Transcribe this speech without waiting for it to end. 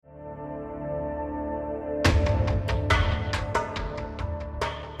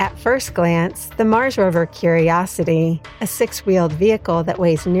At first glance, the Mars rover Curiosity, a 6-wheeled vehicle that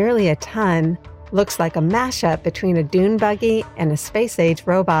weighs nearly a ton, looks like a mashup between a dune buggy and a space-age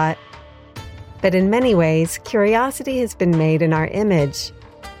robot. But in many ways, Curiosity has been made in our image,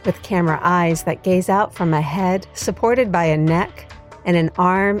 with camera eyes that gaze out from a head supported by a neck and an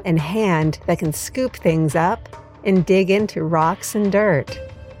arm and hand that can scoop things up and dig into rocks and dirt.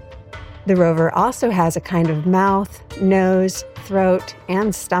 The rover also has a kind of mouth, nose, throat,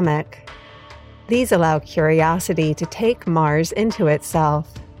 and stomach. These allow Curiosity to take Mars into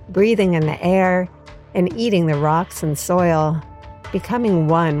itself, breathing in the air and eating the rocks and soil, becoming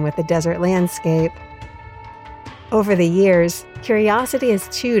one with the desert landscape. Over the years, Curiosity has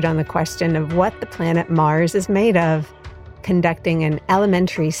chewed on the question of what the planet Mars is made of, conducting an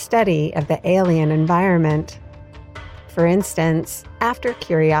elementary study of the alien environment. For instance, after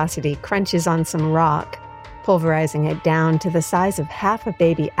Curiosity crunches on some rock, pulverizing it down to the size of half a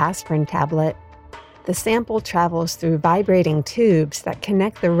baby aspirin tablet, the sample travels through vibrating tubes that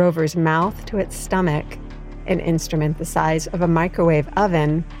connect the rover's mouth to its stomach, an instrument the size of a microwave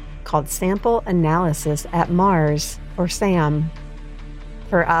oven called Sample Analysis at Mars, or SAM.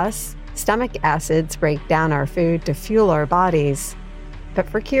 For us, stomach acids break down our food to fuel our bodies. But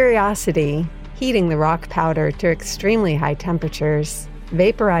for Curiosity, heating the rock powder to extremely high temperatures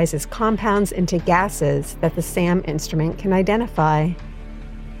vaporizes compounds into gases that the SAM instrument can identify.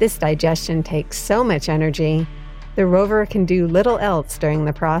 This digestion takes so much energy, the rover can do little else during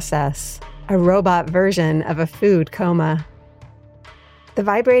the process, a robot version of a food coma. The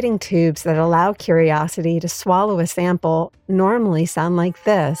vibrating tubes that allow Curiosity to swallow a sample normally sound like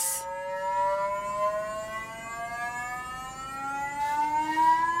this.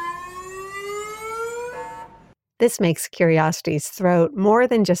 This makes Curiosity's throat more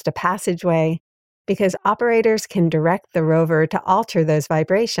than just a passageway, because operators can direct the rover to alter those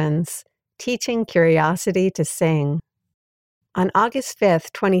vibrations, teaching Curiosity to sing. On August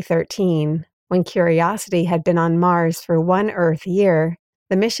 5th, 2013, when Curiosity had been on Mars for 1 Earth year,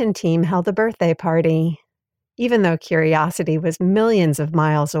 the mission team held a birthday party. Even though Curiosity was millions of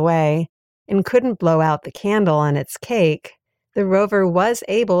miles away and couldn't blow out the candle on its cake, the rover was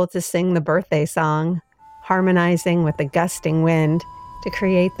able to sing the birthday song, harmonizing with the gusting wind to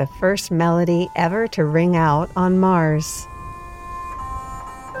create the first melody ever to ring out on Mars.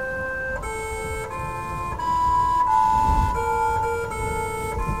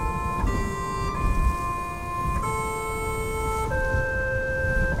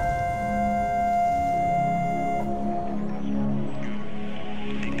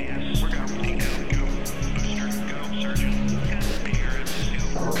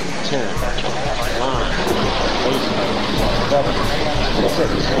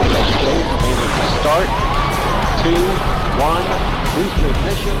 Start. 2, 1, booster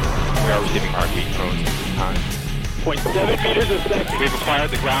ignition. We are receiving heartbeat codes at this time. 0.7 meters a second. We've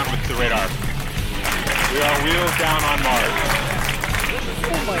acquired the ground with the radar. We are wheels down on Mars.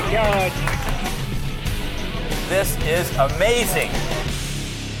 Oh my God. This is amazing.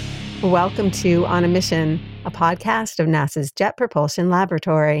 Welcome to On a Mission, a podcast of NASA's Jet Propulsion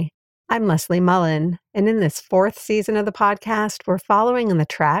Laboratory. I'm Leslie Mullen, and in this 4th season of the podcast, we're following in the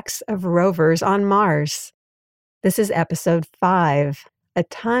tracks of rovers on Mars. This is episode 5, A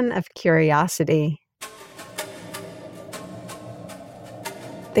Ton of Curiosity.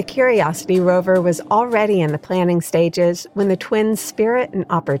 The Curiosity rover was already in the planning stages when the twin Spirit and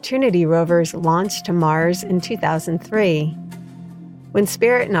Opportunity rovers launched to Mars in 2003. When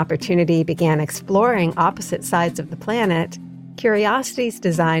Spirit and Opportunity began exploring opposite sides of the planet, Curiosity's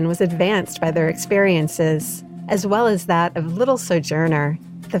design was advanced by their experiences, as well as that of Little Sojourner,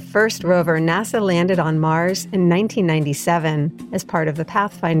 the first rover NASA landed on Mars in 1997 as part of the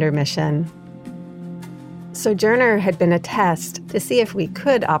Pathfinder mission. Sojourner had been a test to see if we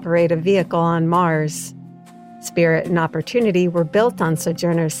could operate a vehicle on Mars. Spirit and Opportunity were built on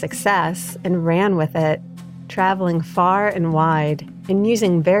Sojourner's success and ran with it, traveling far and wide and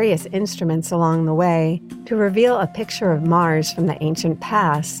using various instruments along the way to reveal a picture of Mars from the ancient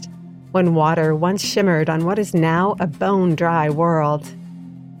past, when water once shimmered on what is now a bone-dry world.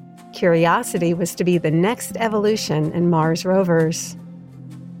 Curiosity was to be the next evolution in Mars rovers.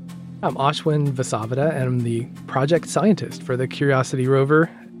 I'm Ashwin Vasavada, and I'm the project scientist for the Curiosity rover,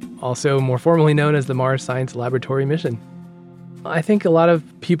 also more formally known as the Mars Science Laboratory mission. I think a lot of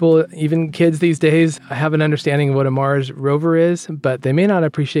people, even kids these days, have an understanding of what a Mars rover is, but they may not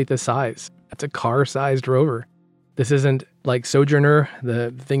appreciate the size. It's a car-sized rover. This isn't like Sojourner, the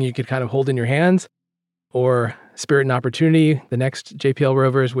thing you could kind of hold in your hands, or Spirit and Opportunity, the next JPL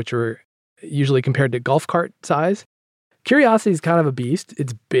rovers, which are usually compared to golf cart size. Curiosity is kind of a beast.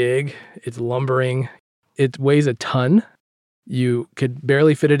 It's big, it's lumbering, it weighs a ton. You could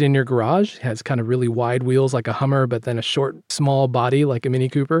barely fit it in your garage. It has kind of really wide wheels like a Hummer, but then a short, small body like a Mini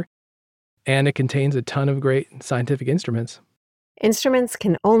Cooper. And it contains a ton of great scientific instruments. Instruments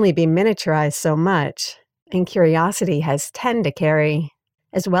can only be miniaturized so much, and Curiosity has 10 to carry,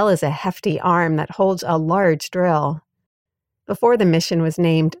 as well as a hefty arm that holds a large drill. Before the mission was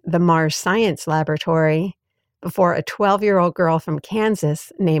named the Mars Science Laboratory, before a 12-year-old girl from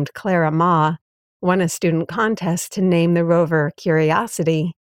Kansas named Clara Ma won a student contest to name the rover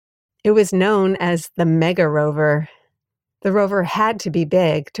Curiosity, it was known as the Mega Rover. The rover had to be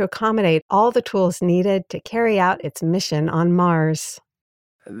big to accommodate all the tools needed to carry out its mission on Mars.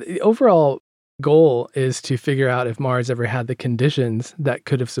 The overall goal is to figure out if Mars ever had the conditions that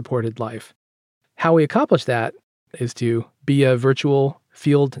could have supported life. How we accomplish that is to be a virtual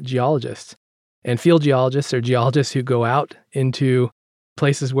field geologist. And field geologists are geologists who go out into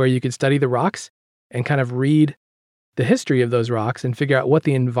places where you could study the rocks and kind of read the history of those rocks and figure out what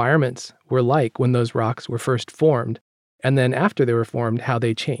the environments were like when those rocks were first formed, and then after they were formed, how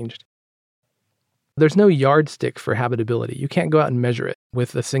they changed. There's no yardstick for habitability. You can't go out and measure it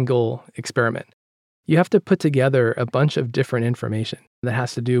with a single experiment. You have to put together a bunch of different information that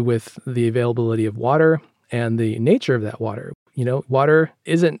has to do with the availability of water and the nature of that water. Water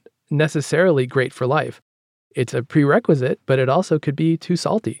isn't necessarily great for life. It's a prerequisite, but it also could be too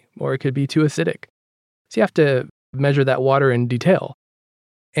salty or it could be too acidic. So you have to measure that water in detail.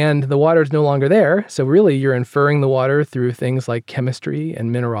 And the water is no longer there, so really you're inferring the water through things like chemistry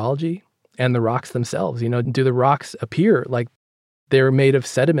and mineralogy and the rocks themselves. Do the rocks appear like they're made of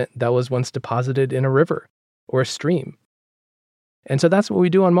sediment that was once deposited in a river or a stream? And so that's what we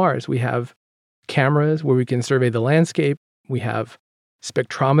do on Mars. We have cameras where we can survey the landscape. We have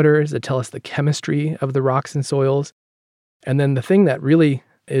spectrometers that tell us the chemistry of the rocks and soils. And then the thing that really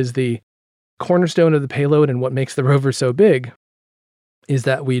is the cornerstone of the payload and what makes the rover so big is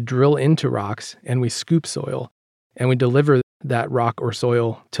that we drill into rocks and we scoop soil and we deliver that rock or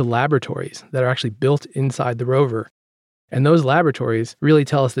soil to laboratories that are actually built inside the rover. And those laboratories really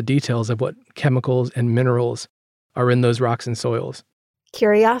tell us the details of what chemicals and minerals are in those rocks and soils.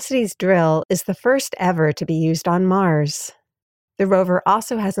 Curiosity's drill is the first ever to be used on Mars. The rover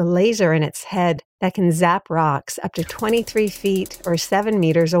also has a laser in its head that can zap rocks up to 23 feet or 7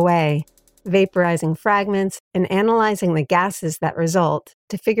 meters away, vaporizing fragments and analyzing the gases that result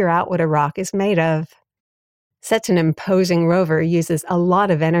to figure out what a rock is made of. Such an imposing rover uses a lot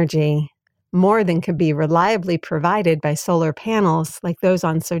of energy, more than could be reliably provided by solar panels like those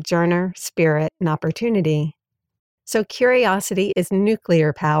on Sojourner, Spirit, and Opportunity. So Curiosity is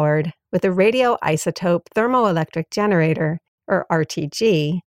nuclear-powered with a radioisotope thermoelectric generator, or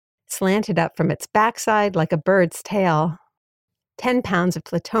RTG, slanted up from its backside like a bird's tail. 10 pounds of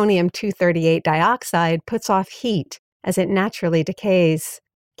plutonium-238 dioxide puts off heat as it naturally decays,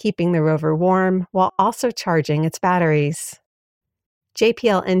 keeping the rover warm while also charging its batteries.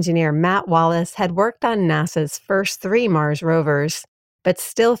 JPL engineer Matt Wallace had worked on NASA's first 3 Mars rovers, but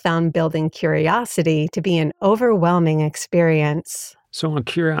still found building Curiosity to be an overwhelming experience. So on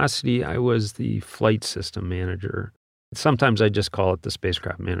Curiosity, I was the flight system manager. Sometimes I just call it the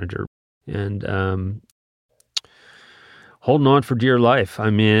spacecraft manager. And holding on for dear life. I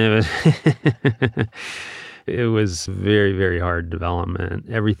mean, it was very, very hard development.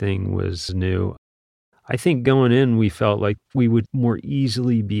 Everything was new. I think going in, we felt like we would more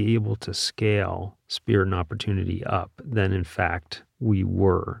easily be able to scale Spirit and Opportunity up than, in fact, we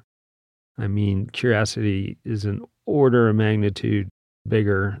were. I mean, Curiosity is an order of magnitude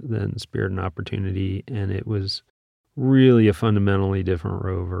bigger than Spirit and Opportunity, and it was really a fundamentally different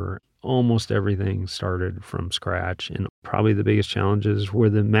rover. Almost everything started from scratch, and probably the biggest challenges were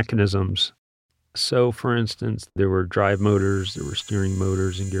the mechanisms. So, for instance, there were drive motors, there were steering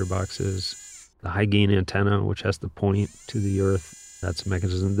motors and gearboxes, the high-gain antenna, which has to point to the Earth, that's a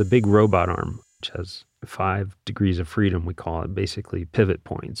mechanism. The big robot arm, which has 5 degrees of freedom, we call it, basically pivot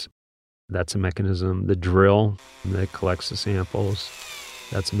points. That's a mechanism. The drill that collects the samples,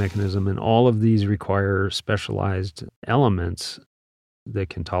 that's a mechanism. And all of these require specialized elements that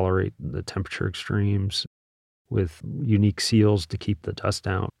can tolerate the temperature extremes with unique seals to keep the dust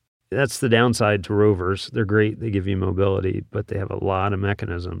out. That's the downside to rovers. They're great, they give you mobility, but they have a lot of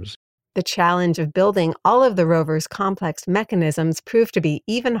mechanisms. The challenge of building all of the rover's complex mechanisms proved to be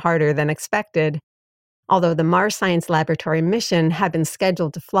even harder than expected. Although the Mars Science Laboratory mission had been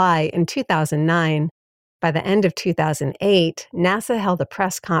scheduled to fly in 2009, by the end of 2008, NASA held a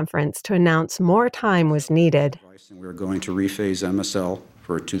press conference to announce more time was needed. We were going to rephase MSL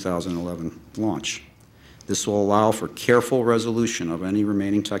for a 2011 launch. This will allow for careful resolution of any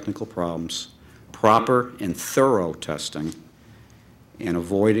remaining technical problems, proper and thorough testing, and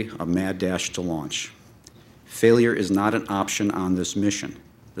avoid a mad dash to launch. Failure is not an option on this mission.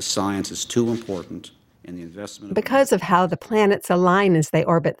 The science is too important, and the investment... Because of how the planets align as they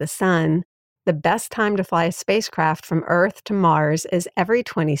orbit the sun, the best time to fly a spacecraft from Earth to Mars is every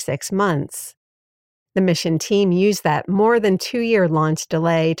 26 months. The mission team used that more than 2-year launch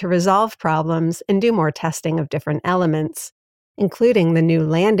delay to resolve problems and do more testing of different elements, including the new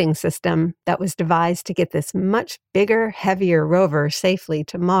landing system that was devised to get this much bigger, heavier rover safely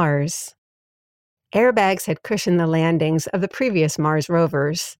to Mars. Airbags had cushioned the landings of the previous Mars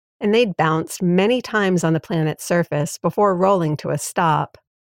rovers, and they'd bounced many times on the planet's surface before rolling to a stop.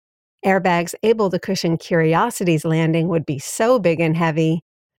 Airbags able to cushion Curiosity's landing would be so big and heavy,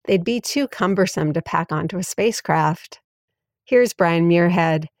 they'd be too cumbersome to pack onto a spacecraft. Here's Brian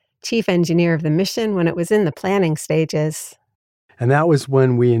Muirhead, chief engineer of the mission when it was in the planning stages. And that was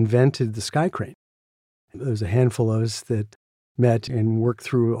when we invented the sky crane. There was a handful of us that met and worked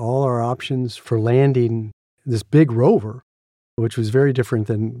through all our options for landing this big rover, which was very different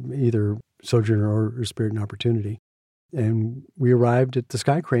than either Sojourner or Spirit and Opportunity. And we arrived at the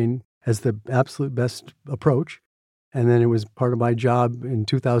sky crane as the absolute best approach. And then it was part of my job in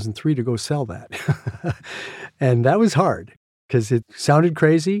 2003 to go sell that. And that was hard because it sounded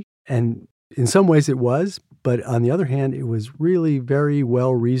crazy. And in some ways it was. But on the other hand, it was really very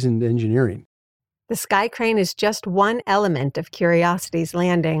well-reasoned engineering. The sky crane is just one element of Curiosity's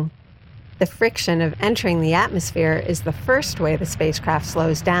landing. The friction of entering the atmosphere is the first way the spacecraft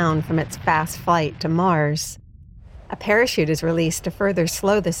slows down from its fast flight to Mars. A parachute is released to further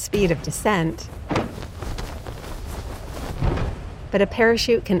slow the speed of descent. But a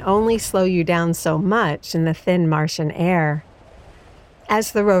parachute can only slow you down so much in the thin Martian air.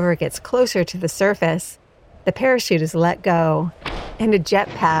 As the rover gets closer to the surface, the parachute is let go, and a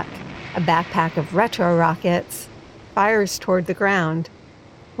jetpack, a backpack of retro rockets, fires toward the ground.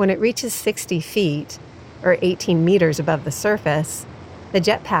 When it reaches 60 feet, or 18 meters above the surface, the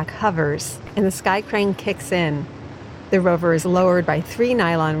jetpack hovers and the sky crane kicks in. The rover is lowered by 3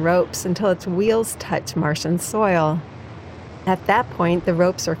 nylon ropes until its wheels touch Martian soil. At that point, the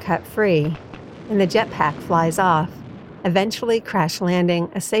ropes are cut free, and the jetpack flies off, eventually crash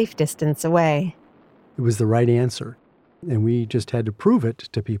landing a safe distance away. It was the right answer, and we just had to prove it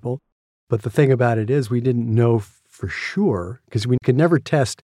to people. But the thing about it is we didn't know for sure, because we could never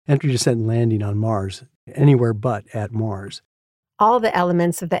test entry, descent, and landing on Mars, anywhere but at Mars. All the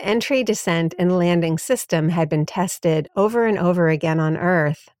elements of the entry, descent, and landing system had been tested over and over again on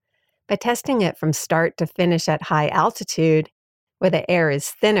Earth. But testing it from start to finish at high altitude, where the air is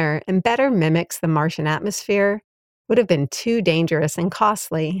thinner and better mimics the Martian atmosphere, would have been too dangerous and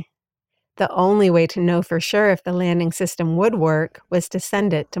costly. The only way to know for sure if the landing system would work was to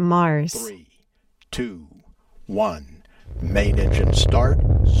send it to Mars. 3, 2, 1. Main engine start,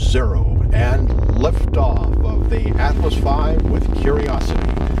 0, and liftoff of the Atlas V with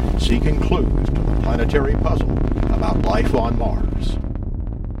Curiosity, seeking clues to the planetary puzzle about life on Mars.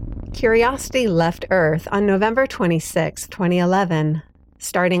 Curiosity left Earth on November 26, 2011,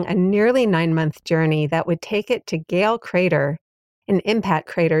 starting a nearly 9-month journey that would take it to Gale Crater, an impact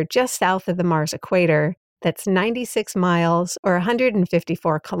crater just south of the Mars equator that's 96 miles or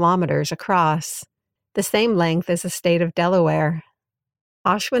 154 kilometers across, the same length as the state of Delaware.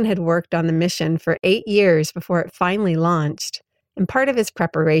 Ashwin had worked on the mission for 8 years before it finally launched, and part of his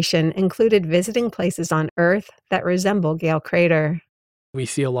preparation included visiting places on Earth that resemble Gale Crater. We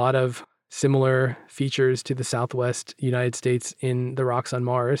see a lot of similar features to the southwest United States in the rocks on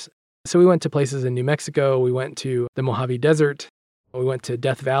Mars. So we went to places in New Mexico, we went to the Mojave Desert, we went to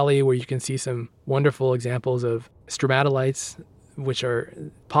Death Valley, where you can see some wonderful examples of stromatolites, which are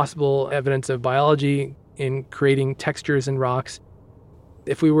possible evidence of biology in creating textures in rocks.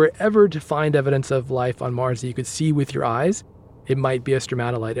 If we were ever to find evidence of life on Mars that you could see with your eyes, it might be a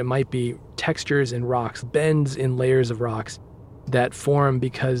stromatolite. It might be textures in rocks, bends in layers of rocks that form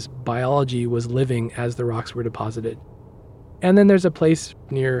because biology was living as the rocks were deposited. And then there's a place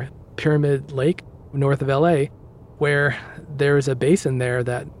near Pyramid Lake, north of LA, where there's a basin there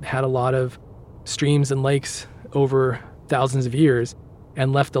that had a lot of streams and lakes over thousands of years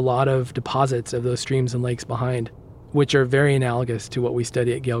and left a lot of deposits of those streams and lakes behind, which are very analogous to what we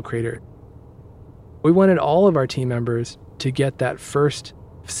study at Gale Crater. We wanted all of our team members to get that first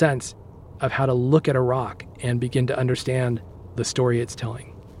sense of how to look at a rock and begin to understand the story it's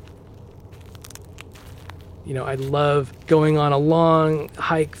telling. You know, I love going on a long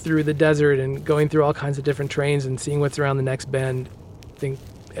hike through the desert and going through all kinds of different terrains and seeing what's around the next bend. I think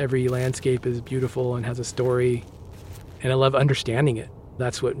Every landscape is beautiful and has a story, and I love understanding it.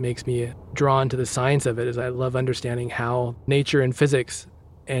 That's what makes me drawn to the science of it, is I love understanding how nature and physics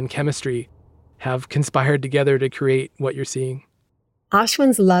and chemistry have conspired together to create what you're seeing.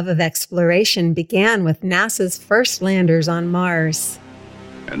 Ashwin's love of exploration began with NASA's first landers on Mars.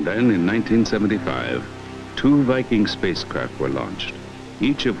 And then in 1975, 2 Viking spacecraft were launched,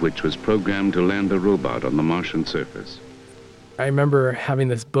 each of which was programmed to land a robot on the Martian surface. I remember having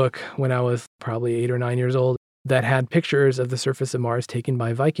this book when I was probably 8 or 9 years old that had pictures of the surface of Mars taken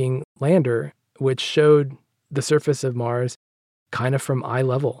by Viking lander, which showed the surface of Mars kind of from eye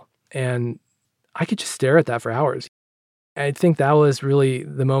level. And I could just stare at that for hours. I think that was really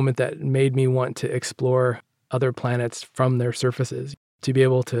the moment that made me want to explore other planets from their surfaces, to be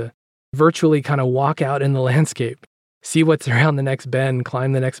able to virtually kind of walk out in the landscape, see what's around the next bend,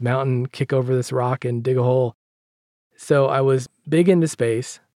 climb the next mountain, kick over this rock and dig a hole. So I was big into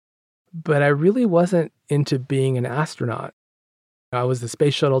space, but I really wasn't into being an astronaut. I was the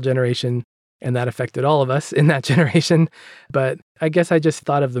space shuttle generation, and that affected all of us in that generation. But I guess I just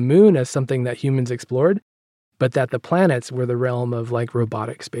thought of the moon as something that humans explored, but that the planets were the realm of like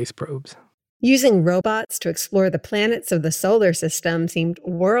robotic space probes. Using robots to explore the planets of the solar system seemed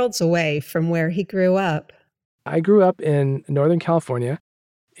worlds away from where he grew up. I grew up in Northern California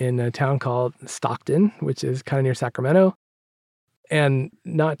in a town called Stockton, which is kind of near Sacramento. And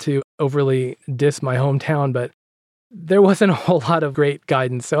not to overly diss my hometown, but there wasn't a whole lot of great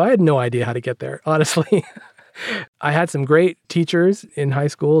guidance. So I had no idea how to get there, honestly. I had some great teachers in high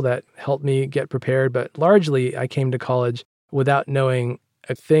school that helped me get prepared, but largely I came to college without knowing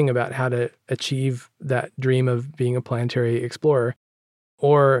a thing about how to achieve that dream of being a planetary explorer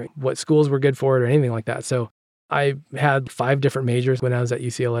or what schools were good for it or anything like that. So I had 5 different majors when I was at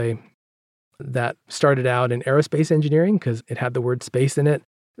UCLA that started out in aerospace engineering because it had the word space in it.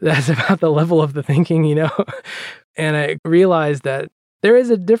 That's about the level of the thinking, you know? And I realized that there is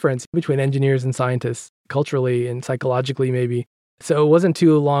a difference between engineers and scientists culturally and psychologically maybe. So it wasn't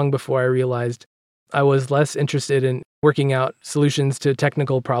too long before I realized I was less interested in working out solutions to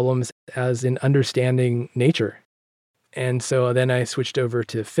technical problems as in understanding nature. And so then I switched over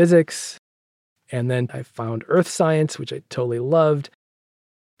to physics, and then I found earth science, which I totally loved.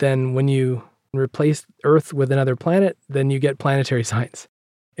 Then when you replace Earth with another planet, then you get planetary science.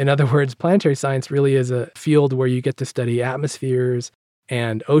 In other words, planetary science really is a field where you get to study atmospheres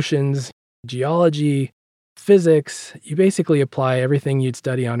and oceans, geology, physics. You basically apply everything you'd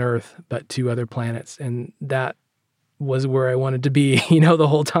study on Earth, but to other planets. And that was where I wanted to be, you know, the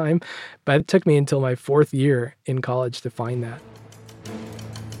whole time. But it took me until my 4th year in college to find that.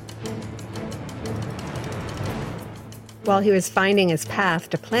 While he was finding his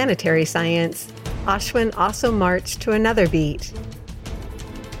path to planetary science, Ashwin also marched to another beat.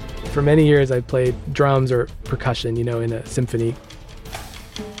 For many years, I played drums or percussion, you know, in a symphony.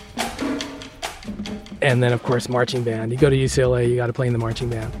 And then, of course, marching band. You go to UCLA, you got to play in the marching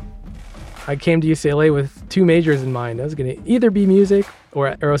band. I came to UCLA with 2 majors in mind. I was going to either be music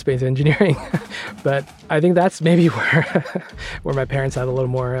or aerospace engineering. But I think that's maybe where my parents had a little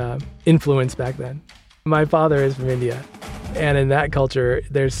more influence back then. My father is from India, and in that culture,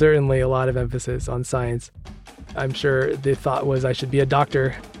 there's certainly a lot of emphasis on science. I'm sure the thought was I should be a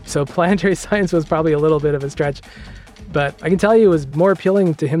doctor, so planetary science was probably a little bit of a stretch, but I can tell you it was more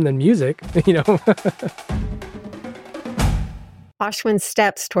appealing to him than music, you know. Ashwin's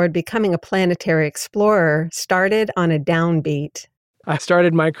steps toward becoming a planetary explorer started on a downbeat. I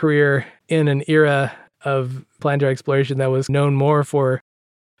started my career in an era of planetary exploration that was known more for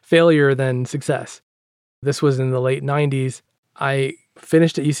failure than success. This was in the late 90s. I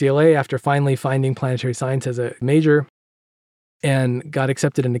finished at UCLA after finally finding planetary science as a major and got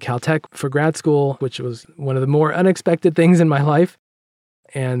accepted into Caltech for grad school, which was one of the more unexpected things in my life.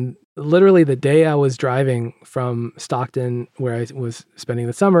 And literally the day I was driving from Stockton, where I was spending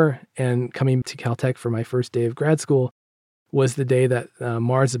the summer, and coming to Caltech for my first day of grad school, was the day that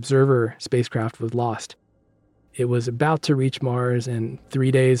Mars Observer spacecraft was lost. It was about to reach Mars, and 3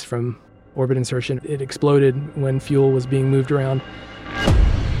 days from orbit insertion, it exploded when fuel was being moved around.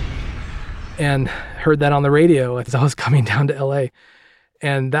 And heard that on the radio as I was coming down to LA.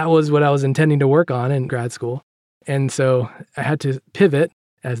 And that was what I was intending to work on in grad school. And so I had to pivot,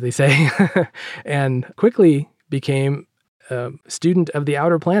 as they say, and quickly became a student of the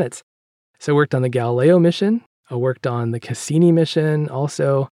outer planets. So I worked on the Galileo mission. I worked on the Cassini mission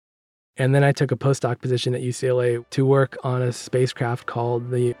also. And then I took a postdoc position at UCLA to work on a spacecraft called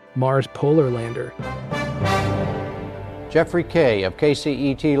the Mars Polar Lander. Jeffrey Kay of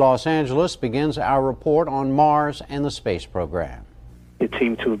KCET Los Angeles begins our report on Mars and the space program. It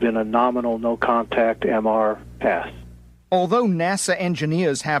seemed to have been a nominal no-contact MR pass. Although NASA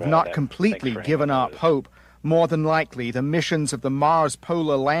engineers have not completely given up hope, more than likely the missions of the Mars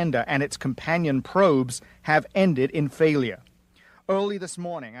Polar Lander and its companion probes have ended in failure. Early this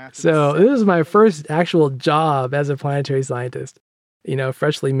morning... So this is my first actual job as a planetary scientist.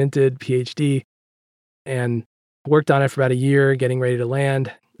 Freshly minted PhD, and worked on it for about a year, getting ready to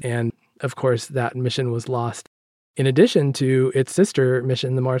land. And of course, that mission was lost. In addition to its sister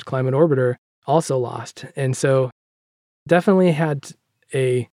mission, the Mars Climate Orbiter, also lost. And so definitely had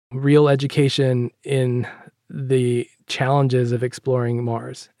a real education in the challenges of exploring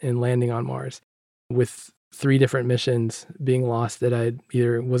Mars and landing on Mars, with 3 different missions being lost that I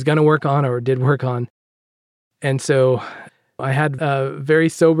either was going to work on or did work on. And so I had a very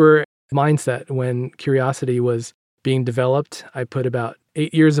sober mindset when Curiosity was being developed. I put about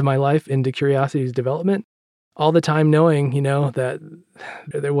 8 years of my life into Curiosity's development, all the time knowing, that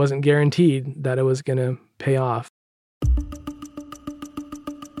it wasn't guaranteed that it was going to pay off.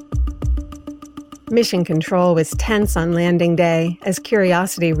 Mission control was tense on landing day as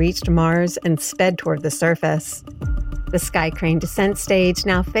Curiosity reached Mars and sped toward the surface. The Sky Crane descent stage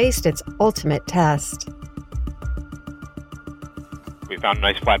now faced its ultimate test. We found a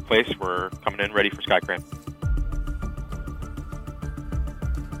nice flat place. We're coming in ready for Sky Crane.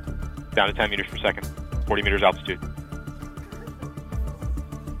 Down to 10 meters per second, 40 meters altitude.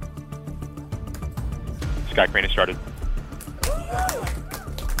 Sky Crane has started.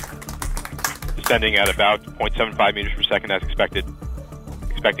 Descending at about 0.75 meters per second as expected.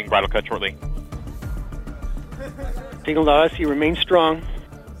 Expecting bridle cut shortly. Signal to us, you remain strong.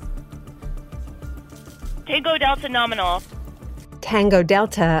 Tango Delta nominal. Tango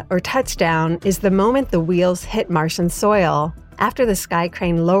Delta, or touchdown, is the moment the wheels hit Martian soil, after the Sky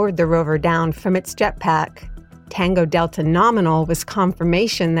Crane lowered the rover down from its jetpack. Tango Delta nominal was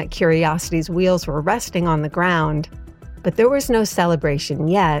confirmation that Curiosity's wheels were resting on the ground. But there was no celebration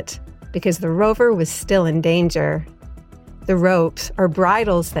yet, because the rover was still in danger. The ropes, or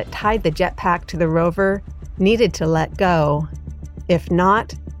bridles that tied the jetpack to the rover, needed to let go. If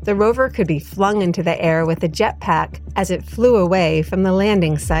not, the rover could be flung into the air with the jetpack as it flew away from the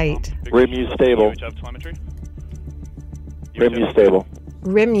landing site. RIMU stable. RIMU stable.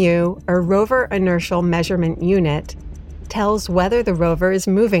 RIMU, or Rover Inertial Measurement Unit, tells whether the rover is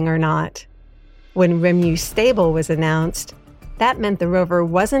moving or not. When RIMU stable was announced, that meant the rover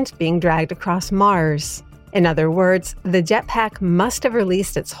wasn't being dragged across Mars. In other words, the jetpack must have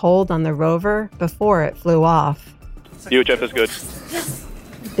released its hold on the rover before it flew off. UHF is good.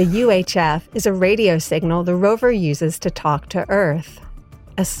 The UHF is a radio signal the rover uses to talk to Earth.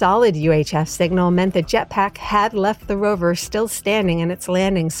 A solid UHF signal meant the jetpack had left the rover still standing in its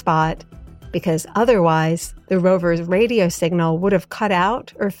landing spot, because otherwise, the rover's radio signal would have cut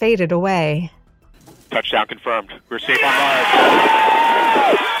out or faded away. Touchdown confirmed. We're safe on Mars.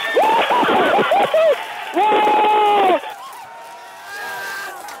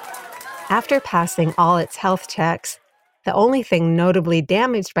 After passing all its health checks, the only thing notably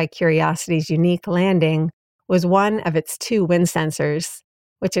damaged by Curiosity's unique landing was one of its 2 wind sensors,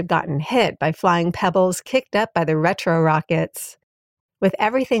 which had gotten hit by flying pebbles kicked up by the retro rockets. With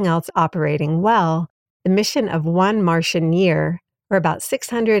everything else operating well, the mission of 1 Martian year, or about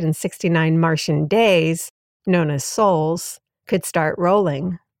 669 Martian days, known as sols, could start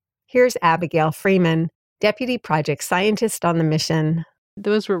rolling. Here's Abigail Freeman, Deputy Project Scientist on the mission.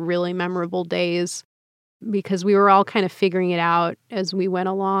 Those were really memorable days because we were all kind of figuring it out as we went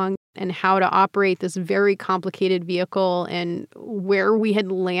along and how to operate this very complicated vehicle and where we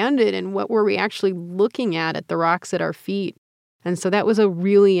had landed and what were we actually looking at the rocks at our feet. And so that was a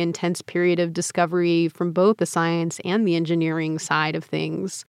really intense period of discovery from both the science and the engineering side of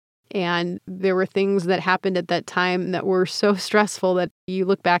things. And there were things that happened at that time that were so stressful that you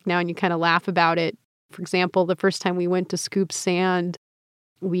look back now and you kind of laugh about it. For example, the first time we went to scoop sand,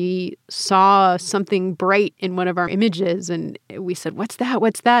 we saw something bright in one of our images and we said, "What's that?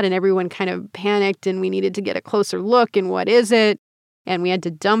 What's that?" And everyone kind of panicked and we needed to get a closer look and what is it? And we had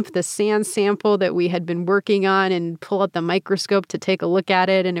to dump the sand sample that we had been working on and pull out the microscope to take a look at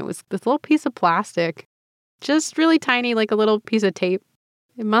it. And it was this little piece of plastic, just really tiny, like a little piece of tape.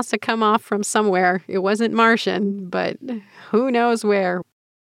 It must have come off from somewhere. It wasn't Martian, but who knows where.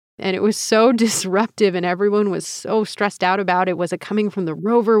 And it was so disruptive and everyone was so stressed out about it. Was it coming from the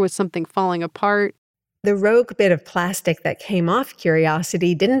rover? Was something falling apart? The rogue bit of plastic that came off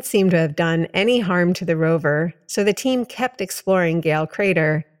Curiosity didn't seem to have done any harm to the rover, so the team kept exploring Gale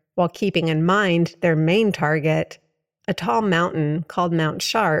Crater while keeping in mind their main target, a tall mountain called Mount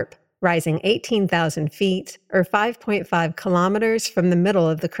Sharp, rising 18,000 feet or 5.5 kilometers from the middle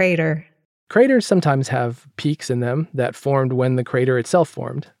of the crater. Craters sometimes have peaks in them that formed when the crater itself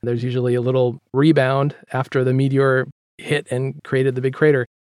formed. There's usually a little rebound after the meteor hit and created the big crater.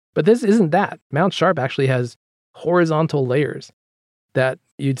 But this isn't that. Mount Sharp actually has horizontal layers that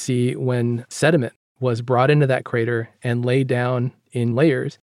you'd see when sediment was brought into that crater and laid down in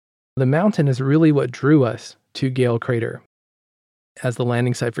layers. The mountain is really what drew us to Gale Crater as the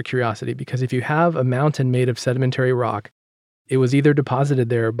landing site for Curiosity, because if you have a mountain made of sedimentary rock, it was either deposited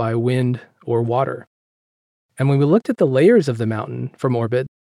there by wind or water. And when we looked at the layers of the mountain from orbit,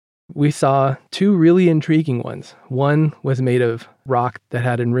 we saw two really intriguing ones. One was made of rock that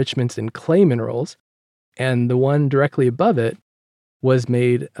had enrichments in clay minerals, and the one directly above it was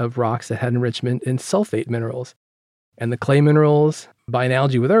made of rocks that had enrichment in sulfate minerals. And the clay minerals, by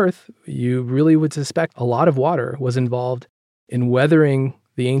analogy with Earth, you really would suspect a lot of water was involved in weathering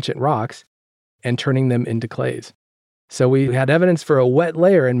the ancient rocks and turning them into clays. So we had evidence for a wet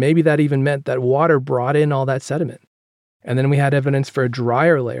layer, and maybe that even meant that water brought in all that sediment. And then we had evidence for a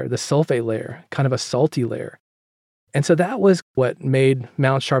drier layer, the sulfate layer, kind of a salty layer. And so that was what made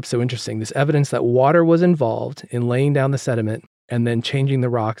Mount Sharp so interesting, this evidence that water was involved in laying down the sediment and then changing the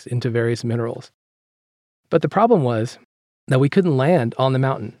rocks into various minerals. But the problem was that we couldn't land on the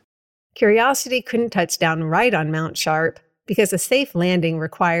mountain. Curiosity couldn't touch down right on Mount Sharp because a safe landing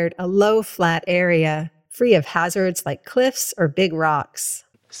required a low, flat area, free of hazards like cliffs or big rocks.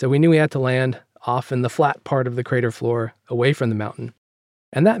 So we knew we had to land off in the flat part of the crater floor, away from the mountain.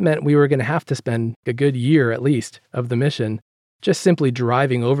 And that meant we were going to have to spend a good year, at least, of the mission just simply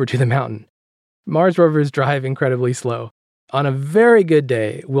driving over to the mountain. Mars rovers drive incredibly slow. On a very good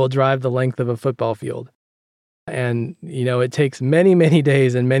day, we'll drive the length of a football field. And, it takes many, many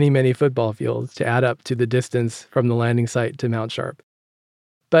days and many, many football fields to add up to the distance from the landing site to Mount Sharp.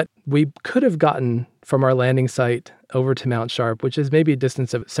 But we could have gotten from our landing site over to Mount Sharp, which is maybe a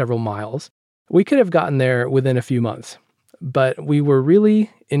distance of several miles. We could have gotten there within a few months. But we were really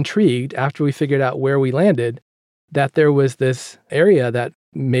intrigued after we figured out where we landed that there was this area that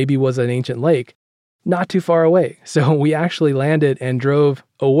maybe was an ancient lake not too far away. So we actually landed and drove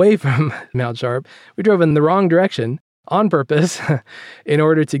away from Mount Sharp. We drove in the wrong direction on purpose in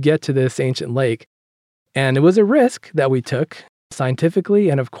order to get to this ancient lake. And it was a risk that we took scientifically.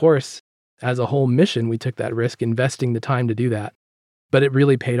 And of course, as a whole mission, we took that risk, investing the time to do that. But it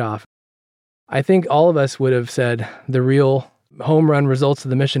really paid off. I think all of us would have said the real home run results of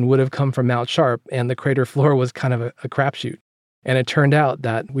the mission would have come from Mount Sharp, and the crater floor was kind of a crapshoot. And it turned out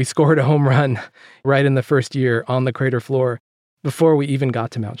that we scored a home run right in the first year on the crater floor before we even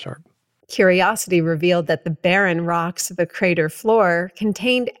got to Mount Sharp. Curiosity revealed that the barren rocks of the crater floor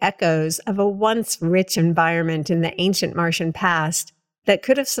contained echoes of a once rich environment in the ancient Martian past that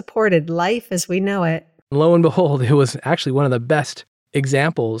could have supported life as we know it. Lo and behold, it was actually one of the best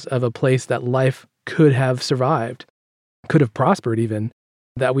examples of a place that life could have survived, could have prospered even,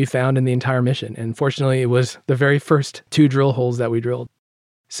 that we found in the entire mission. And fortunately, it was the very first 2 drill holes that we drilled.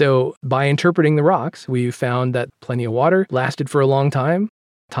 So by interpreting the rocks, we found that plenty of water lasted for a long time.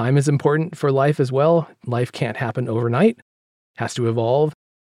 Time is important for life as well. Life can't happen overnight, has to evolve.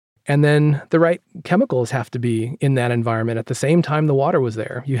 And then the right chemicals have to be in that environment at the same time the water was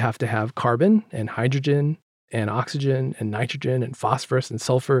there. You have to have carbon and hydrogen and oxygen and nitrogen and phosphorus and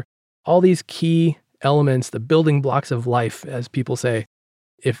sulfur, all these key elements, the building blocks of life, as people say.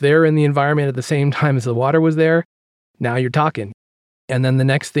 If they're in the environment at the same time as the water was there, now you're talking. And then the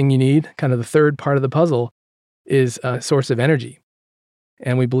next thing you need, kind of the third part of the puzzle, is a source of energy.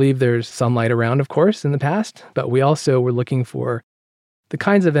 And we believe there's sunlight around, of course, in the past, but we also were looking for the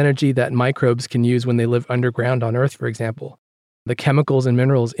kinds of energy that microbes can use when they live underground on Earth, for example. The chemicals and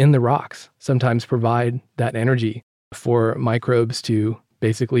minerals in the rocks sometimes provide that energy for microbes to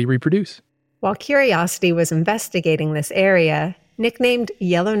basically reproduce. While Curiosity was investigating this area, nicknamed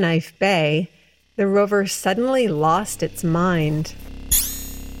Yellowknife Bay, the rover suddenly lost its mind.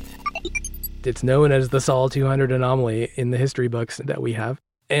 It's known as the Sol 200 anomaly in the history books that we have.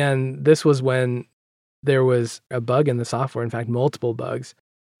 And this was when there was a bug in the software, in fact, multiple bugs,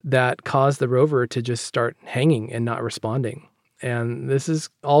 that caused the rover to just start hanging and not responding. And this is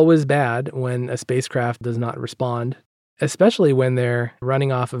always bad when a spacecraft does not respond, especially when they're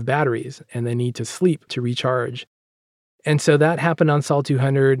running off of batteries and they need to sleep to recharge. And so that happened on Sol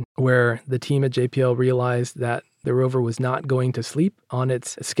 200, where the team at JPL realized that the rover was not going to sleep on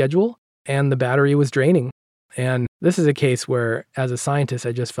its schedule and the battery was draining. And this is a case where, as a scientist,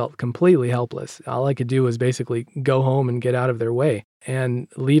 I just felt completely helpless. All I could do was basically go home and get out of their way and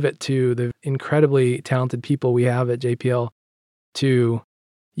leave it to the incredibly talented people we have at JPL to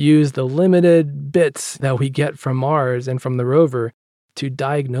use the limited bits that we get from Mars and from the rover to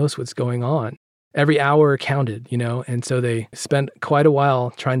diagnose what's going on. Every hour counted, and so they spent quite a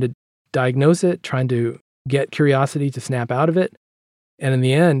while trying to diagnose it, trying to get Curiosity to snap out of it. And in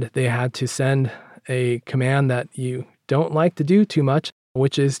the end, they had to send a command that you don't like to do too much,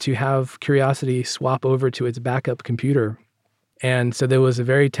 which is to have Curiosity swap over to its backup computer. And so there was a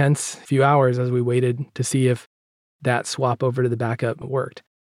very tense few hours as we waited to see if that swap over to the backup worked.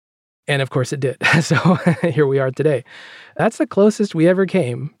 And of course it did. So here we are today. That's the closest we ever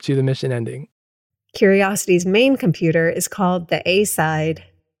came to the mission ending. Curiosity's main computer is called the A side.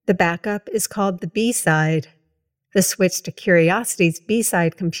 The backup is called the B side. The switch to Curiosity's B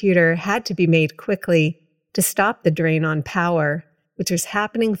side computer had to be made quickly to stop the drain on power, which was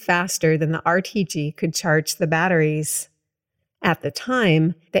happening faster than the RTG could charge the batteries. At the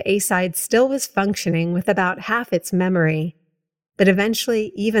time, the A side still was functioning with about half its memory, but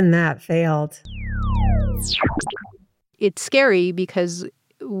eventually even that failed. It's scary because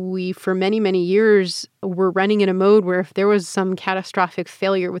we, for many, many years, were running in a mode where if there was some catastrophic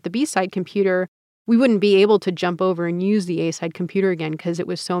failure with the B-side computer, we wouldn't be able to jump over and use the A-side computer again because it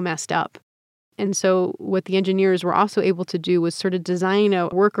was so messed up. And so what the engineers were also able to do was sort of design a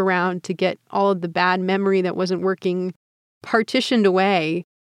workaround to get all of the bad memory that wasn't working partitioned away.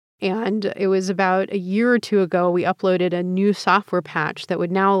 And it was about a year or two ago, we uploaded a new software patch that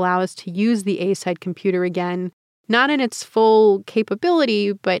would now allow us to use the A-side computer again, not in its full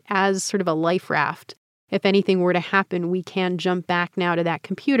capability, but as sort of a life raft. If anything were to happen, we can jump back now to that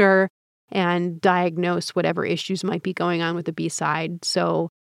computer and diagnose whatever issues might be going on with the B-side. So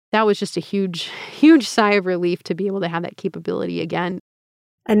that was just a huge, huge sigh of relief to be able to have that capability again.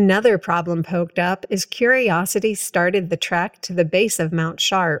 Another problem poked up is Curiosity started the trek to the base of Mount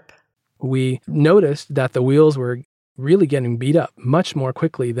Sharp. We noticed that the wheels were really getting beat up much more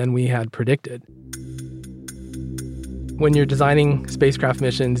quickly than we had predicted. When you're designing spacecraft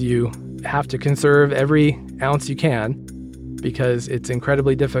missions, you have to conserve every ounce you can because it's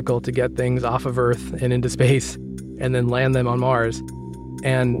incredibly difficult to get things off of Earth and into space and then land them on Mars.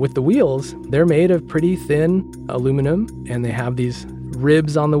 And with the wheels, they're made of pretty thin aluminum, and they have these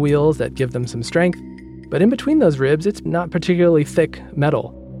ribs on the wheels that give them some strength. But in between those ribs, it's not particularly thick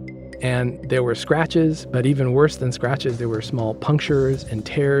metal. And there were scratches, but even worse than scratches, there were small punctures and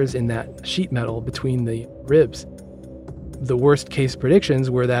tears in that sheet metal between the ribs. The worst case predictions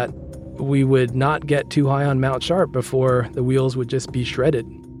were that we would not get too high on Mount Sharp before the wheels would just be shredded.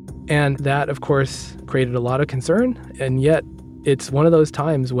 And that, of course, created a lot of concern. And yet, it's one of those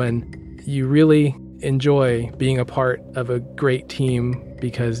times when you really enjoy being a part of a great team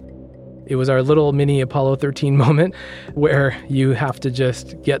because it was our little mini Apollo 13 moment where you have to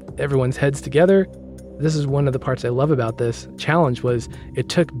just get everyone's heads together. This is one of the parts I love about this challenge was it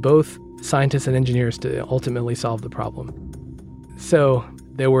took both scientists and engineers to ultimately solve the problem. So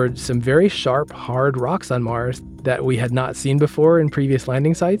there were some very sharp, hard rocks on Mars that we had not seen before in previous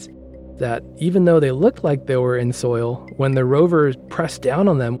landing sites, that even though they looked like they were in soil, when the rover pressed down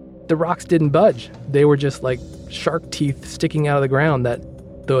on them, the rocks didn't budge. They were just like shark teeth sticking out of the ground that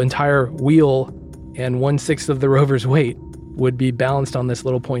the entire wheel and 1/6 of the rover's weight would be balanced on this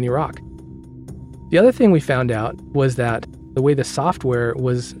little pointy rock. The other thing we found out was that the way the software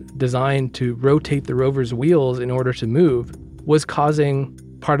was designed to rotate the rover's wheels in order to move was causing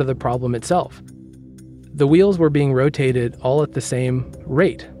part of the problem itself. The wheels were being rotated all at the same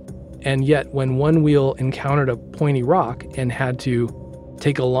rate. And yet when one wheel encountered a pointy rock and had to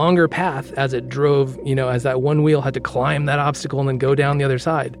take a longer path as it drove, as that one wheel had to climb that obstacle and then go down the other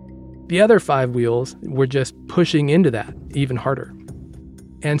side, the other 5 wheels were just pushing into that even harder.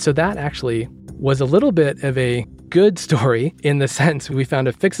 And so that actually was a little bit of a good story in the sense we found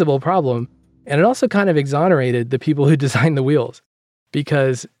a fixable problem. And it also kind of exonerated the people who designed the wheels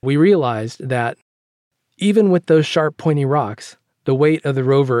because we realized that even with those sharp, pointy rocks, the weight of the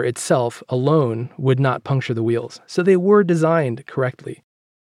rover itself alone would not puncture the wheels. So they were designed correctly.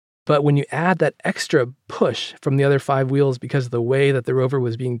 But when you add that extra push from the other 5 wheels because of the way that the rover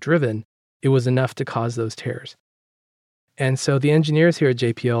was being driven, it was enough to cause those tears. And so the engineers here at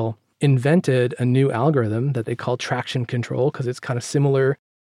JPL invented a new algorithm that they call traction control because it's kind of similar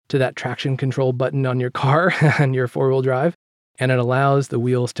to that traction control button on your car and your 4-wheel drive. And it allows the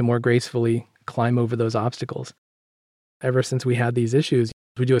wheels to more gracefully climb over those obstacles. Ever since we had these issues,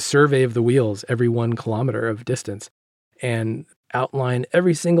 we do a survey of the wheels every 1 kilometer of distance and outline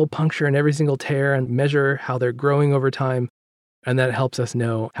every single puncture and every single tear and measure how they're growing over time. And that helps us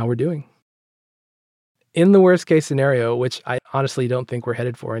know how we're doing. In the worst case scenario, which I honestly don't think we're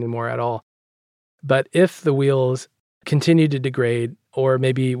headed for anymore at all, but if the wheels continue to degrade Or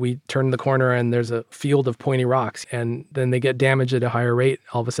maybe we turn the corner and there's a field of pointy rocks, and then they get damaged at a higher rate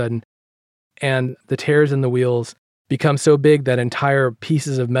all of a sudden. And the tears in the wheels become so big that entire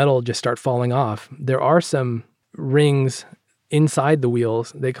pieces of metal just start falling off. There are some rings inside the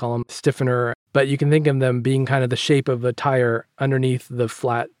wheels. They call them stiffener, but you can think of them being kind of the shape of a tire underneath the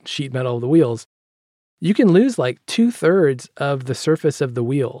flat sheet metal of the wheels. You can lose like 2/3 of the surface of the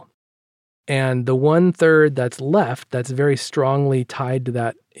wheel. And the 1/3 that's left, that's very strongly tied to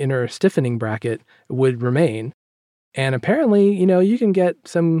that inner stiffening bracket, would remain. And apparently, you can get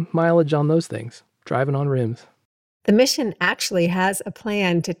some mileage on those things, driving on rims. The mission actually has a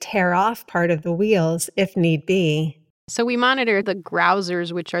plan to tear off part of the wheels if need be. So we monitor the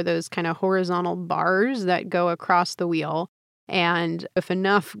grousers, which are those kind of horizontal bars that go across the wheel. And if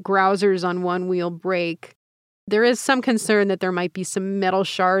enough grousers on one wheel break, there is some concern that there might be some metal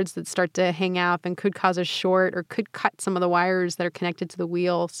shards that start to hang out and could cause a short or could cut some of the wires that are connected to the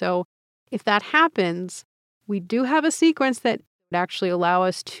wheel. So if that happens, we do have a sequence that would actually allow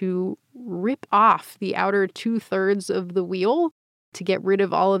us to rip off the outer 2/3 of the wheel to get rid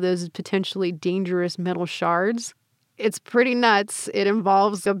of all of those potentially dangerous metal shards. It's pretty nuts. It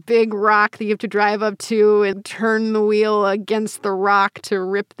involves a big rock that you have to drive up to and turn the wheel against the rock to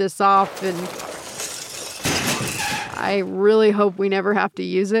rip this off. And I really hope we never have to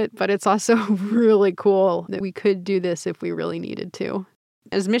use it, but it's also really cool that we could do this if we really needed to.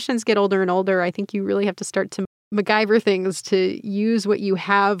 As missions get older and older, I think you really have to start to MacGyver things to use what you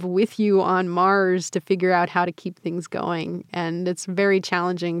have with you on Mars to figure out how to keep things going. And it's very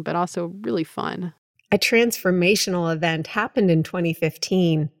challenging, but also really fun. A transformational event happened in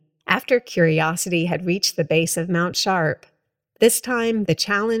 2015 after Curiosity had reached the base of Mount Sharp. This time, the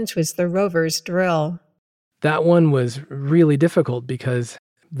challenge was the rover's drill. That one was really difficult because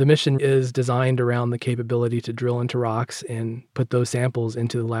the mission is designed around the capability to drill into rocks and put those samples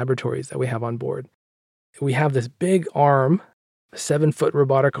into the laboratories that we have on board. We have this big arm, a 7-foot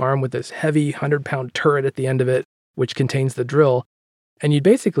robotic arm with this heavy 100-pound turret at the end of it, which contains the drill. And you'd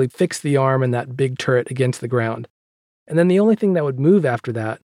basically fix the arm and that big turret against the ground. And then the only thing that would move after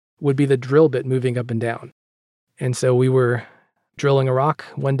that would be the drill bit moving up and down. And so we were drilling a rock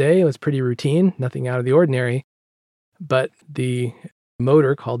one day. It was pretty routine, nothing out of the ordinary. But the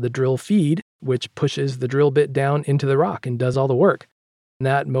motor called the drill feed, which pushes the drill bit down into the rock and does all the work. And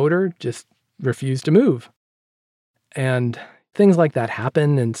that motor just refused to move. And things like that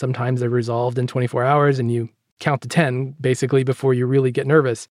happen, and sometimes they're resolved in 24 hours, and you count to 10, basically, before you really get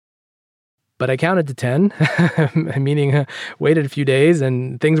nervous. But I counted to 10, meaning waited a few days,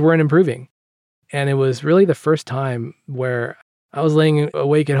 and things weren't improving. And it was really the first time where I was laying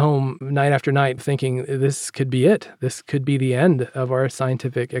awake at home night after night thinking, this could be it. This could be the end of our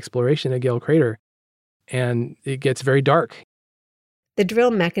scientific exploration at Gale Crater. And it gets very dark. The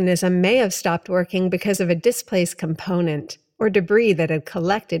drill mechanism may have stopped working because of a displaced component or debris that had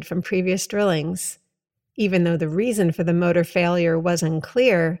collected from previous drillings. Even though the reason for the motor failure was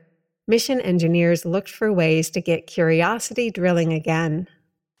unclear, mission engineers looked for ways to get Curiosity drilling again.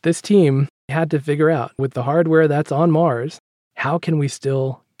 This team had to figure out, with the hardware that's on Mars, how can we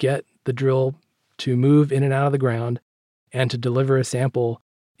still get the drill to move in and out of the ground and to deliver a sample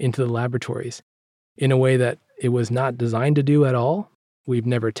into the laboratories in a way that it was not designed to do at all. We've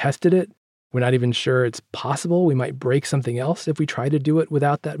never tested it. We're not even sure it's possible. We might break something else if we try to do it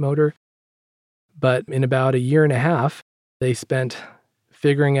without that motor. But in about a year and a half, they spent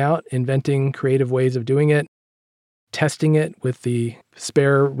figuring out, inventing creative ways of doing it, testing it with the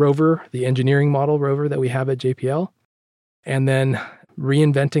spare rover, the engineering model rover that we have at JPL, and then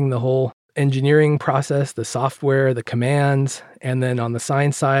reinventing the whole engineering process, the software, the commands. And then on the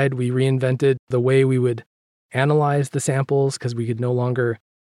science side, we reinvented the way we would analyze the samples because we could no longer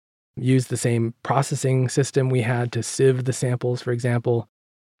use the same processing system we had to sieve the samples, for example.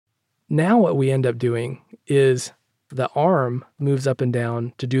 Now what we end up doing is the arm moves up and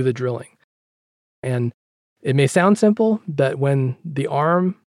down to do the drilling. And it may sound simple, but when the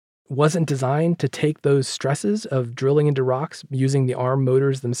arm wasn't designed to take those stresses of drilling into rocks using the arm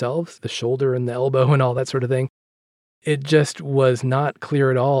motors themselves, the shoulder and the elbow and all that sort of thing, it just was not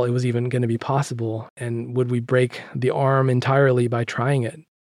clear at all it was even going to be possible. And would we break the arm entirely by trying it?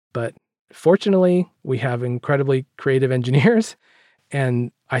 But fortunately, we have incredibly creative engineers.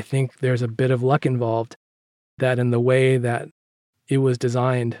 And I think there's a bit of luck involved that in the way that it was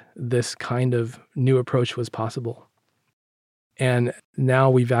designed, this kind of new approach was possible. And now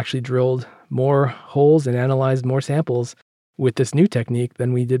we've actually drilled more holes and analyzed more samples with this new technique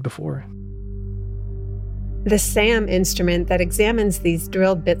than we did before. The SAM instrument that examines these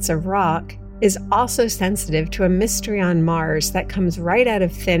drilled bits of rock is also sensitive to a mystery on Mars that comes right out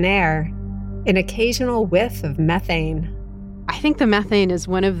of thin air, an occasional whiff of methane. I think the methane is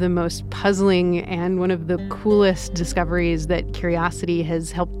one of the most puzzling and one of the coolest discoveries that Curiosity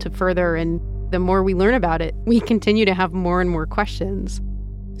has helped to further. And the more we learn about it, we continue to have more and more questions.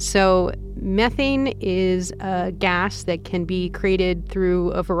 So methane is a gas that can be created through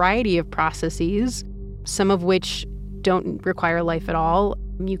a variety of processes, some of which don't require life at all.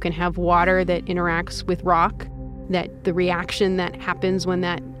 You can have water that interacts with rock, that the reaction that happens when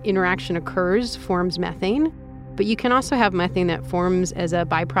that interaction occurs forms methane. But you can also have methane that forms as a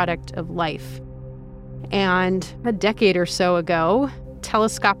byproduct of life. And a decade or so ago,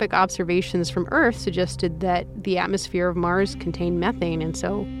 telescopic observations from Earth suggested that the atmosphere of Mars contained methane. And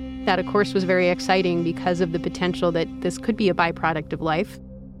so that, of course, was very exciting because of the potential that this could be a byproduct of life.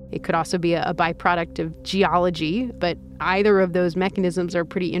 It could also be a byproduct of geology, but either of those mechanisms are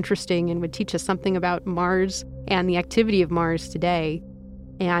pretty interesting and would teach us something about Mars and the activity of Mars today.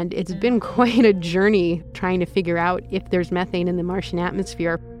 And it's been quite a journey trying to figure out if there's methane in the Martian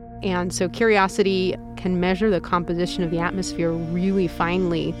atmosphere. And so Curiosity can measure the composition of the atmosphere really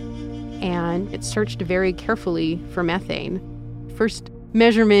finely, and it searched very carefully for methane. First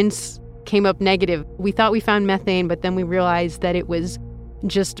measurements came up negative. We thought we found methane, but then we realized that it was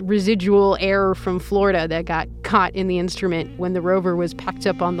just residual air from Florida that got caught in the instrument when the rover was packed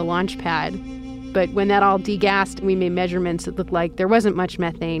up on the launch pad. But when that all degassed, we made measurements that looked like there wasn't much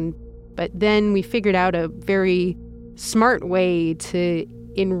methane. But then we figured out a very smart way to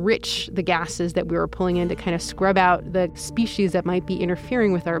enrich the gases that we were pulling in to kind of scrub out the species that might be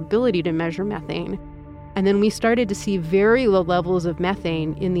interfering with our ability to measure methane. And then we started to see very low levels of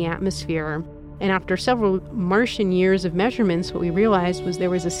methane in the atmosphere. And after several Martian years of measurements, what we realized was there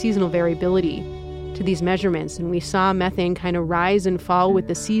was a seasonal variability to these measurements. And we saw methane kind of rise and fall with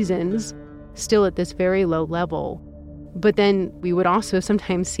the seasons, still at this very low level. But then we would also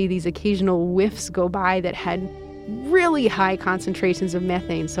sometimes see these occasional whiffs go by that had really high concentrations of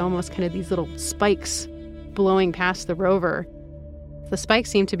methane, so almost kind of these little spikes blowing past the rover. The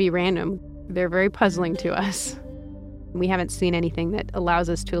spikes seem to be random. They're very puzzling to us. We haven't seen anything that allows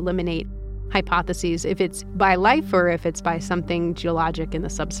us to eliminate hypotheses if it's by life or if it's by something geologic in the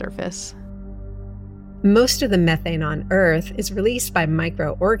subsurface. Most of the methane on Earth is released by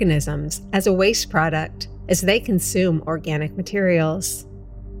microorganisms as a waste product as they consume organic materials.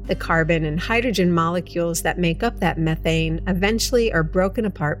 The carbon and hydrogen molecules that make up that methane eventually are broken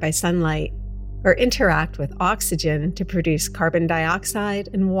apart by sunlight or interact with oxygen to produce carbon dioxide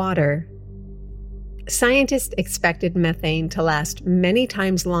and water. Scientists expected methane to last many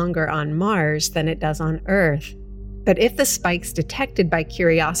times longer on Mars than it does on Earth. But if the spikes detected by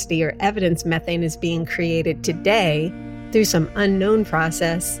Curiosity are evidence methane is being created today through some unknown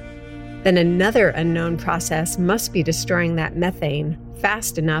process, then another unknown process must be destroying that methane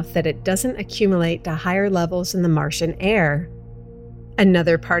fast enough that it doesn't accumulate to higher levels in the Martian air.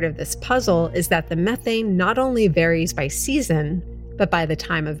 Another part of this puzzle is that the methane not only varies by season, but by the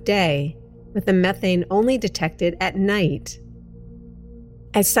time of day, with the methane only detected at night.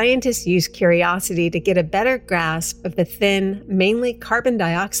 As scientists use Curiosity to get a better grasp of the thin, mainly carbon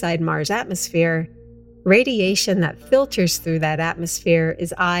dioxide Mars atmosphere, radiation that filters through that atmosphere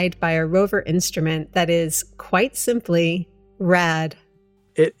is eyed by a rover instrument that is, quite simply, rad.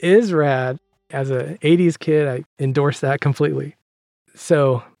 It is rad. As an 80s kid, I endorse that completely.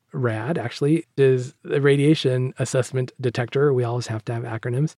 So RAD actually is a radiation assessment detector. We always have to have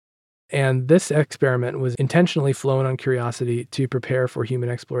acronyms. And this experiment was intentionally flown on Curiosity to prepare for human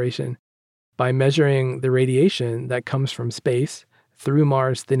exploration by measuring the radiation that comes from space through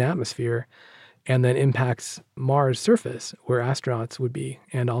Mars' thin atmosphere and then impacts Mars' surface, where astronauts would be,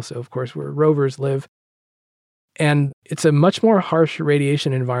 and also, of course, where rovers live. And it's a much more harsh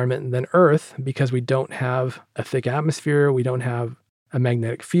radiation environment than Earth because we don't have a thick atmosphere, we don't have a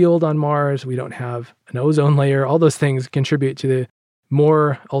magnetic field on Mars, we don't have an ozone layer. All those things contribute to the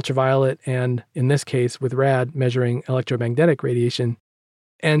more ultraviolet and, in this case, with RAD, measuring electromagnetic radiation.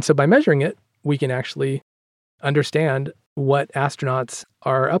 And so by measuring it, we can actually understand what astronauts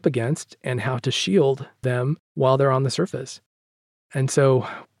are up against and how to shield them while they're on the surface. And so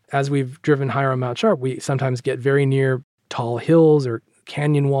as we've driven higher on Mount Sharp, we sometimes get very near tall hills or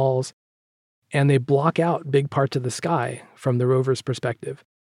canyon walls, and they block out big parts of the sky from the rover's perspective.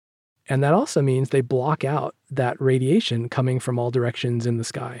 And that also means they block out that radiation coming from all directions in the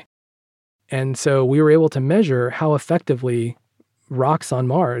sky. And so we were able to measure how effectively rocks on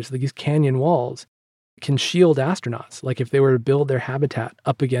Mars, these canyon walls, can shield astronauts. Like if they were to build their habitat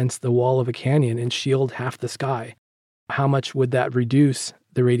up against the wall of a canyon and shield half the sky, how much would that reduce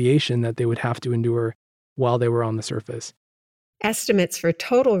the radiation that they would have to endure while they were on the surface. Estimates for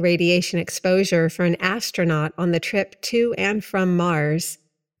total radiation exposure for an astronaut on the trip to and from Mars,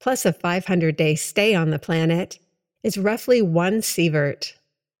 plus a 500-day stay on the planet, is roughly 1 sievert.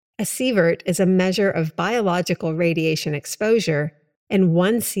 A sievert is a measure of biological radiation exposure, and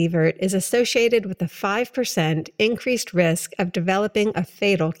 1 sievert is associated with a 5% increased risk of developing a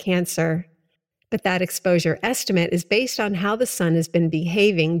fatal cancer. But that exposure estimate is based on how the sun has been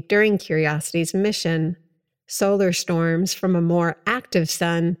behaving during Curiosity's mission. Solar storms from a more active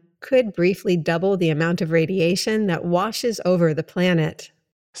sun could briefly double the amount of radiation that washes over the planet.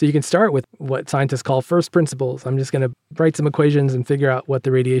 So you can start with what scientists call first principles. I'm just going to write some equations and figure out what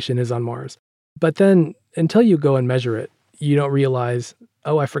the radiation is on Mars. But then until you go and measure it, you don't realize,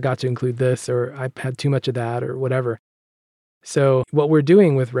 oh, I forgot to include this, or I had too much of that, or whatever. So what we're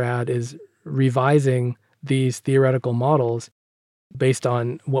doing with RAD is revising these theoretical models based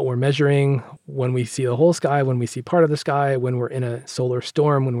on what we're measuring when we see the whole sky, when we see part of the sky, when we're in a solar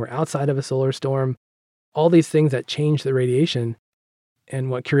storm, when we're outside of a solar storm, all these things that change the radiation. And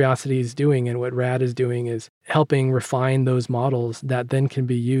what Curiosity is doing and what RAD is doing is helping refine those models that then can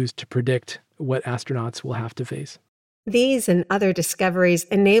be used to predict what astronauts will have to face. These and other discoveries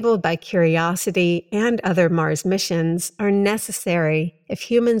enabled by Curiosity and other Mars missions are necessary if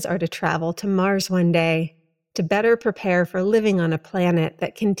humans are to travel to Mars one day, to better prepare for living on a planet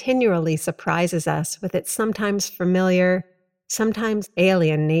that continually surprises us with its sometimes familiar, sometimes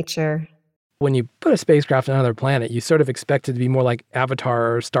alien nature. When you put a spacecraft on another planet, you sort of expect it to be more like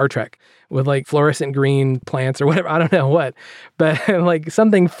Avatar or Star Trek with like fluorescent green plants or whatever, I don't know what, but like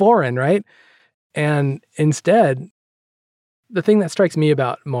something foreign, right? And instead, the thing that strikes me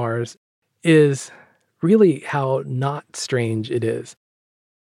about Mars is really how not strange it is.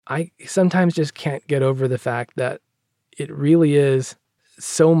 I sometimes just can't get over the fact that it really is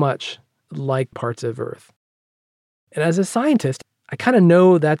so much like parts of Earth. And as a scientist, I kind of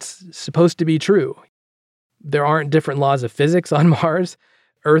know that's supposed to be true. There aren't different laws of physics on Mars.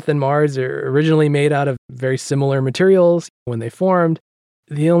 Earth and Mars are originally made out of very similar materials when they formed.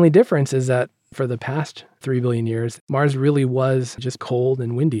 The only difference is that for the past 3 billion years, Mars really was just cold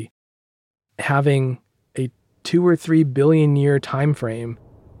and windy. Having a 2 or 3 billion year time frame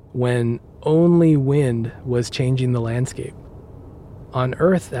when only wind was changing the landscape. On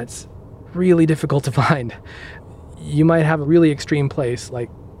Earth, that's really difficult to find. You might have a really extreme place, like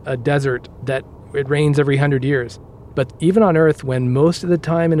a desert that it rains every 100 years. But even on Earth, when most of the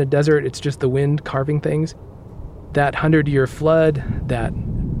time in a desert, it's just the wind carving things, that 100-year flood, that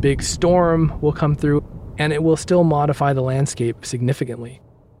big storm will come through, and it will still modify the landscape significantly.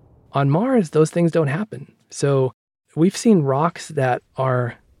 On Mars, those things don't happen. So we've seen rocks that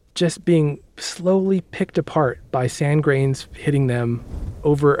are just being slowly picked apart by sand grains hitting them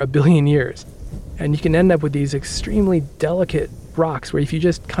over 1 billion years. And you can end up with these extremely delicate rocks where if you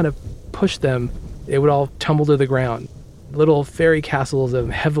just kind of push them, it would all tumble to the ground. Little fairy castles of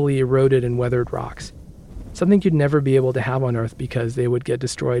heavily eroded and weathered rocks. Something you'd never be able to have on Earth because they would get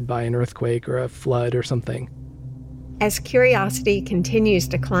destroyed by an earthquake or a flood or something. As Curiosity continues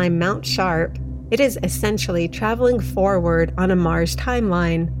to climb Mount Sharp, it is essentially traveling forward on a Mars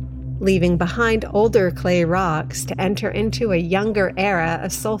timeline, leaving behind older clay rocks to enter into a younger era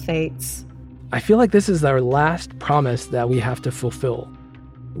of sulfates. I feel like this is our last promise that we have to fulfill,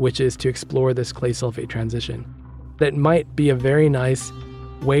 which is to explore this clay sulfate transition. That might be a very nice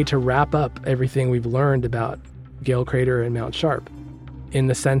way to wrap up everything we've learned about Gale Crater and Mount Sharp, in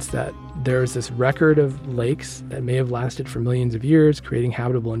the sense that there's this record of lakes that may have lasted for millions of years, creating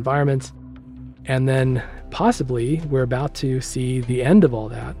habitable environments, and then possibly we're about to see the end of all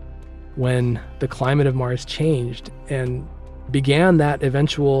that when the climate of Mars changed and began that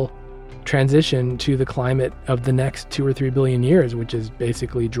eventual transition to the climate of the next 2 or 3 billion years, which is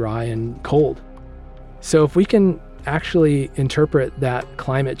basically dry and cold. So if we can actually interpret that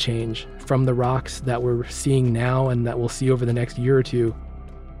climate change from the rocks that we're seeing now and that we'll see over the next year or two,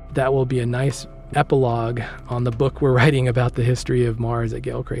 that will be a nice epilogue on the book we're writing about the history of Mars at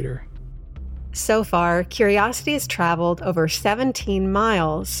Gale Crater. So far, Curiosity has traveled over 17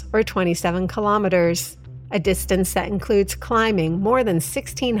 miles, or 27 kilometers, a distance that includes climbing more than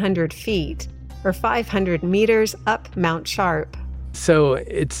 1,600 feet, or 500 meters up Mount Sharp. So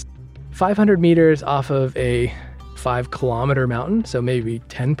it's 500 meters off of a 5-kilometer mountain, so maybe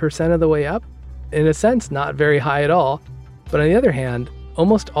 10% of the way up. In a sense, not very high at all. But on the other hand,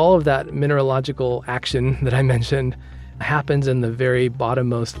 almost all of that mineralogical action that I mentioned happens in the very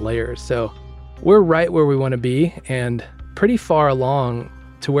bottommost layers. So we're right where we want to be and pretty far along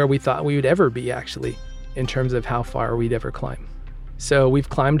to where we thought we would ever be, actually, in terms of how far we'd ever climb. So we've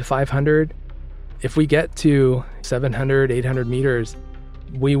climbed 500. If we get to 700, 800 meters,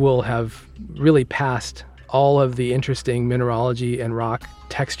 we will have really passed all of the interesting mineralogy and rock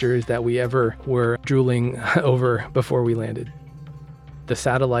textures that we ever were drooling over before we landed. The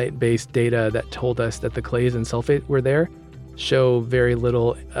satellite-based data that told us that the clays and sulfate were there show very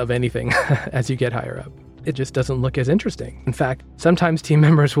little of anything as you get higher up. It just doesn't look as interesting. In fact, sometimes team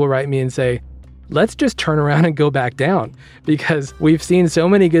members will write me and say, let's just turn around and go back down because we've seen so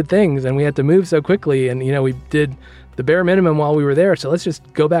many good things and we had to move so quickly and, we did the bare minimum while we were there. So let's just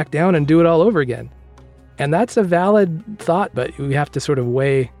go back down and do it all over again. And that's a valid thought, but we have to sort of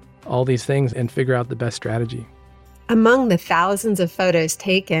weigh all these things and figure out the best strategy. Among the thousands of photos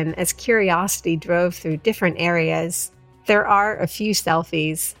taken as Curiosity drove through different areas, there are a few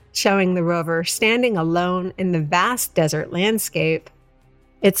selfies showing the rover standing alone in the vast desert landscape.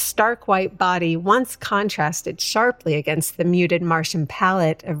 Its stark white body once contrasted sharply against the muted Martian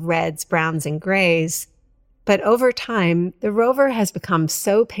palette of reds, browns, and grays. But over time, the rover has become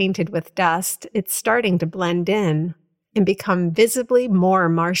so painted with dust, it's starting to blend in and become visibly more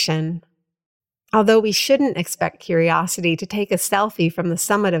Martian. Although we shouldn't expect Curiosity to take a selfie from the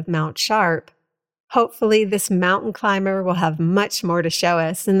summit of Mount Sharp, hopefully this mountain climber will have much more to show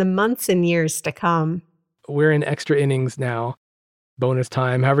us in the months and years to come. We're in extra innings now. Bonus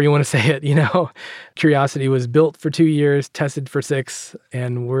time, however you want to say it, Curiosity was built for 2 years, tested for 6,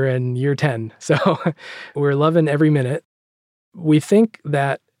 and we're in year 10. So we're loving every minute. We think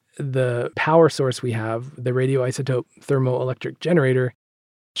that the power source we have, the radioisotope thermoelectric generator,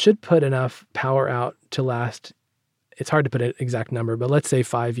 should put enough power out to last, it's hard to put an exact number, but let's say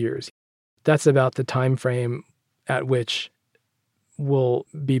 5 years. That's about the time frame at which we'll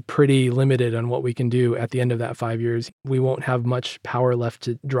be pretty limited on what we can do at the end of that 5 years. We won't have much power left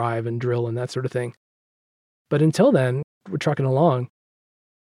to drive and drill and that sort of thing. But until then, we're trucking along.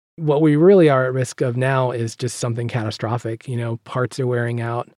 What we really are at risk of now is just something catastrophic. Parts are wearing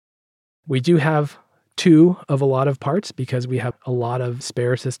out. We do have 2 of a lot of parts because we have a lot of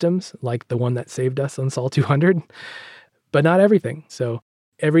spare systems, like the one that saved us on Sol 200, but not everything. So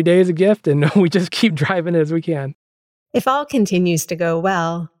every day is a gift, and we just keep driving as we can. If all continues to go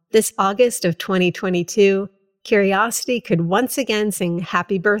well, this August of 2022, Curiosity could once again sing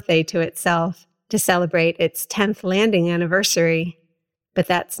happy birthday to itself to celebrate its 10th landing anniversary. But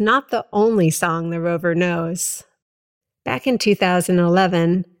that's not the only song the rover knows. Back in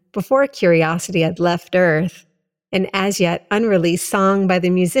 2011, before Curiosity had left Earth, an as yet unreleased song by the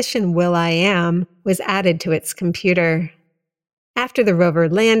musician will.i.am was added to its computer. After the rover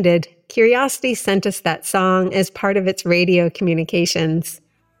landed, Curiosity sent us that song as part of its radio communications,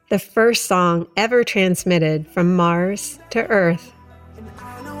 the first song ever transmitted from Mars to Earth.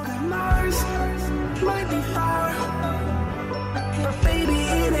 I know that Mars might be far, but baby,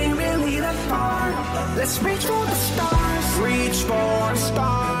 it ain't really that far. Let's reach for the stars. Reach for the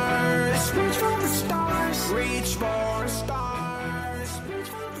stars. Reach for the stars. Reach for the stars. Reach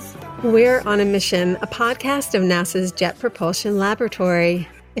for the stars. We're on a Mission, a podcast of NASA's Jet Propulsion Laboratory.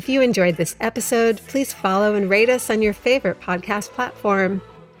 If you enjoyed this episode, please follow and rate us on your favorite podcast platform.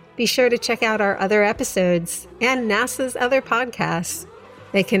 Be sure to check out our other episodes and NASA's other podcasts.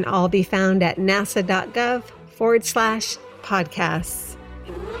 They can all be found at nasa.gov/podcasts.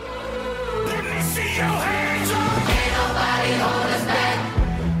 Let me see your hands.